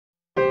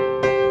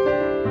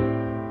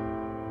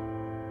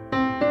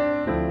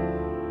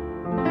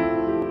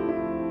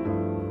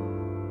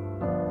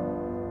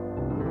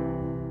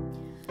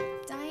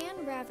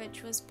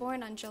was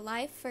born on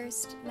July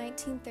 1st,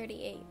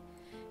 1938.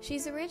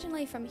 She's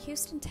originally from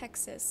Houston,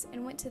 Texas,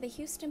 and went to the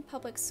Houston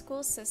public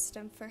school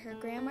system for her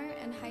grammar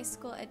and high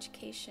school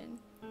education.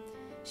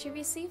 She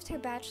received her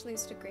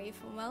bachelor's degree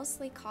from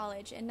Wellesley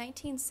College in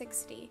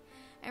 1960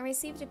 and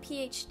received a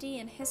PhD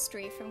in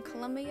history from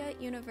Columbia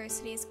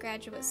University's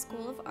Graduate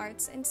School of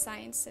Arts and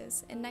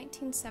Sciences in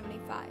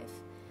 1975.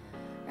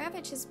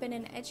 Ravitch has been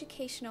an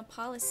educational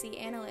policy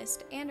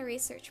analyst and a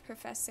research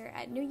professor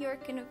at New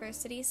York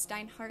University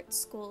Steinhardt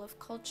School of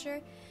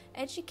Culture,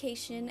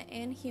 Education,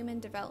 and Human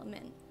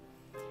Development.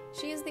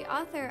 She is the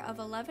author of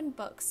 11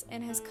 books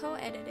and has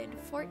co-edited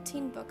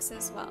 14 books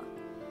as well.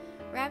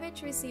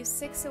 Ravitch received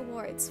 6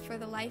 awards for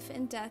the life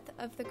and death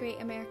of the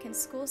great American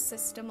school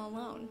system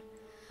alone.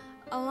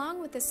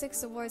 Along with the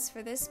 6 awards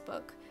for this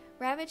book,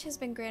 Ravitch has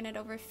been granted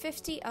over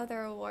 50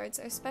 other awards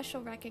or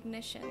special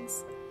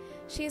recognitions.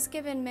 She has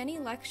given many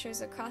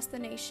lectures across the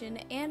nation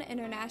and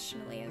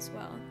internationally as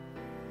well.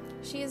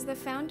 She is the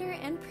founder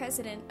and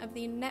president of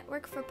the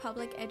Network for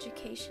Public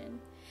Education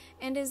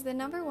and is the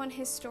 #1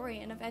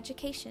 historian of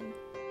education.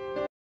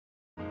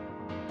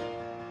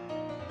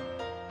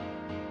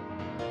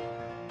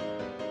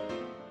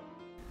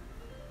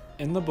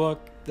 In the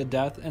book, The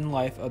Death and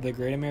Life of the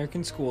Great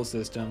American School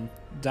System,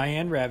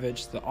 Diane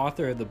Ravitch, the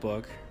author of the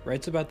book,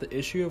 writes about the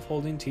issue of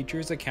holding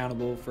teachers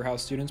accountable for how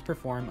students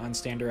perform on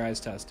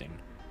standardized testing.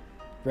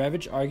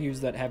 Ravitch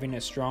argues that having a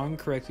strong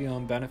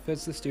curriculum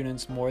benefits the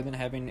students more than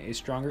having a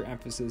stronger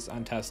emphasis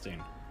on testing.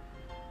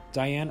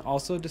 Diane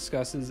also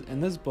discusses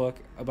in this book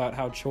about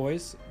how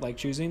choice, like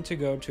choosing to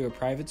go to a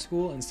private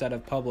school instead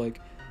of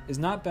public, is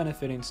not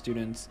benefiting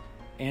students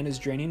and is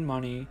draining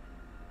money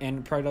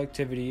and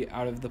productivity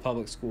out of the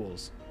public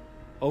schools.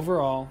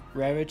 Overall,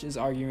 Ravitch is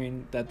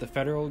arguing that the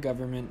federal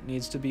government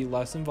needs to be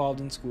less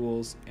involved in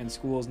schools and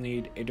schools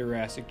need a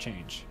drastic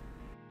change.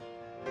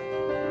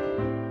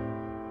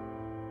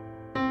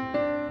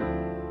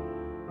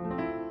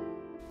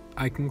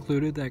 I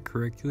concluded that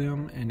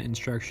curriculum and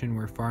instruction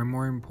were far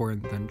more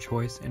important than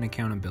choice and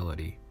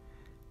accountability.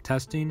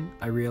 Testing,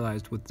 I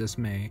realized with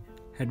dismay,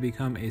 had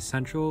become a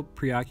central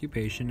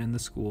preoccupation in the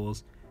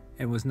schools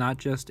and was not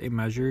just a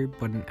measure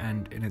but an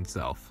end in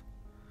itself.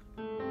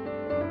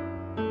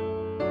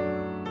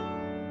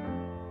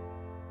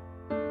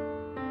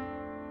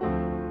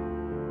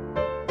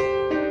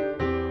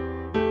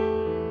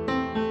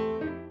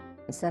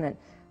 The Senate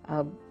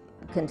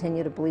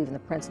continue to believe in the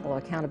principle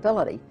of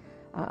accountability.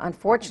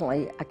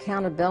 Unfortunately,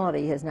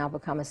 accountability has now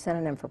become a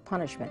synonym for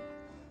punishment.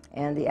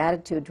 And the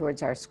attitude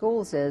towards our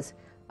schools is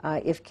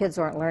if kids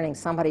aren't learning,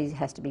 somebody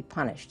has to be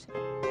punished.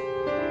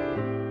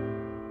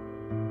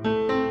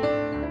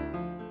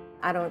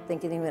 I don't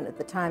think anyone at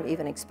the time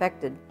even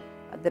expected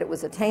that it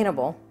was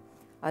attainable.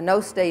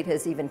 No state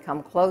has even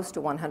come close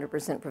to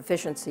 100%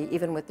 proficiency,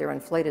 even with their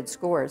inflated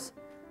scores.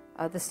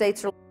 The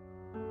states are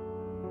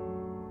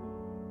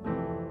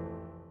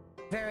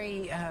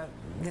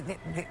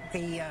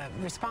the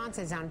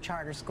responses on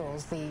charter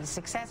schools, the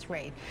success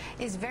rate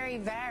is very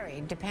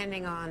varied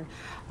depending on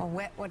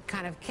what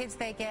kind of kids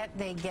they get.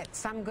 They get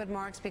some good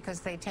marks because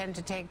they tend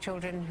to take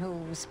children who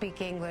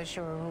speak English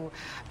or who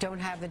don't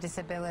have the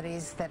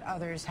disabilities that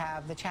others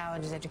have, the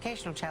challenges,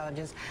 educational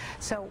challenges.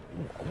 So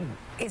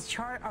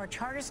are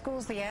charter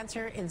schools the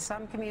answer in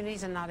some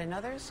communities and not in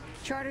others?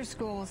 Charter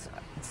schools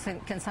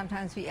can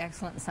sometimes be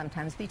excellent and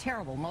sometimes be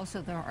terrible. Most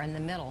of them are in the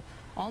middle.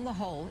 On the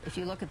whole, if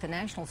you look at the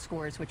national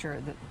scores, which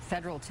are the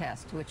federal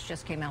test, which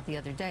just came out the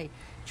other day,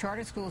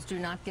 charter schools do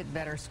not get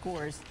better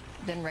scores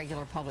than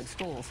regular public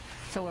schools.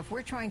 So if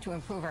we're trying to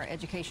improve our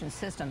education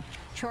system,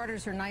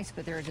 charters are nice,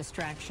 but they're a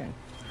distraction.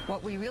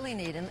 What we really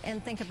need,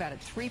 and think about it,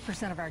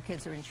 3% of our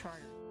kids are in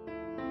charter.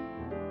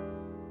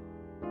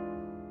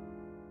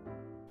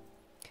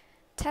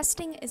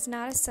 Testing is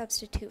not a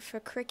substitute for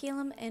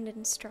curriculum and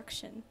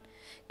instruction.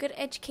 Good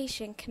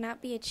education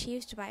cannot be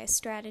achieved by a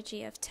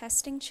strategy of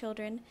testing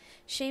children,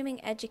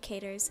 shaming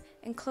educators,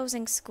 and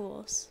closing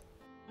schools.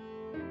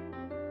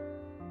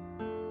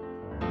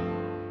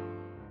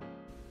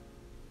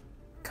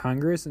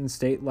 Congress and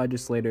state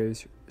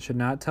legislators should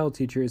not tell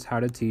teachers how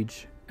to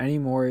teach any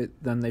more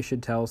than they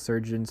should tell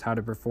surgeons how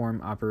to perform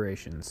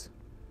operations.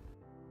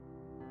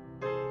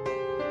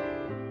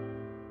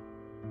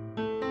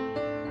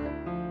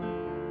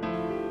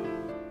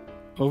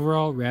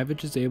 Overall,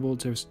 Ravitch is able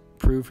to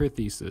prove her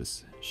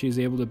thesis. She is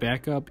able to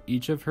back up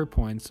each of her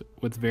points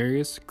with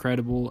various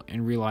credible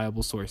and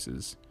reliable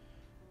sources.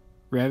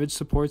 Ravitch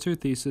supports her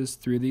thesis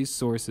through these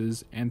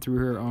sources and through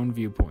her own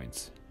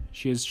viewpoints.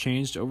 She has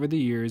changed over the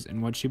years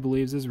in what she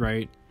believes is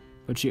right,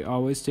 but she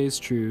always stays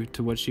true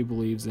to what she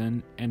believes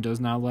in and does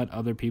not let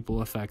other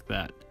people affect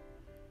that.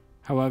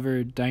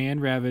 However, Diane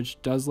Ravitch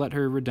does let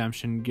her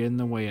redemption get in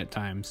the way at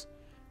times,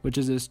 which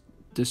is a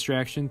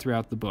distraction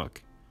throughout the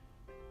book.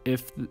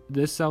 If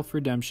this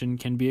self-redemption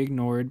can be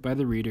ignored by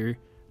the reader,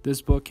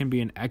 this book can be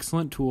an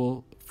excellent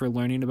tool for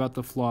learning about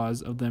the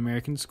flaws of the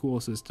American school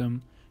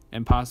system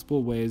and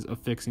possible ways of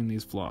fixing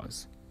these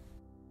flaws.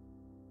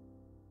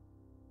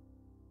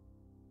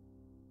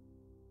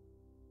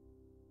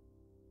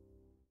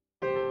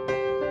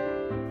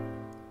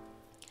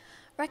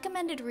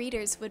 Recommended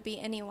readers would be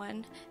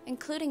anyone,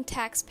 including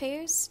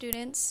taxpayers,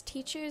 students,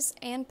 teachers,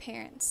 and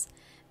parents.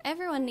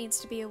 Everyone needs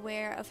to be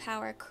aware of how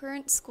our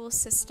current school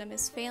system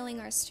is failing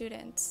our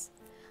students.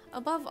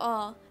 Above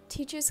all,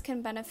 teachers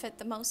can benefit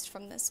the most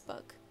from this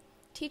book.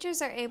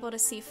 Teachers are able to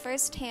see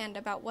firsthand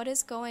about what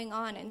is going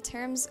on in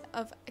terms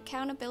of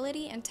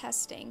accountability and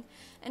testing,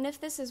 and if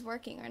this is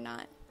working or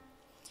not.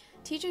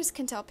 Teachers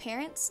can tell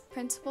parents,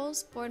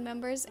 principals, board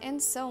members,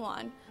 and so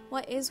on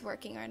what is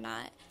working or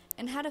not,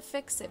 and how to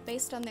fix it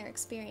based on their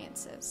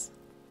experiences.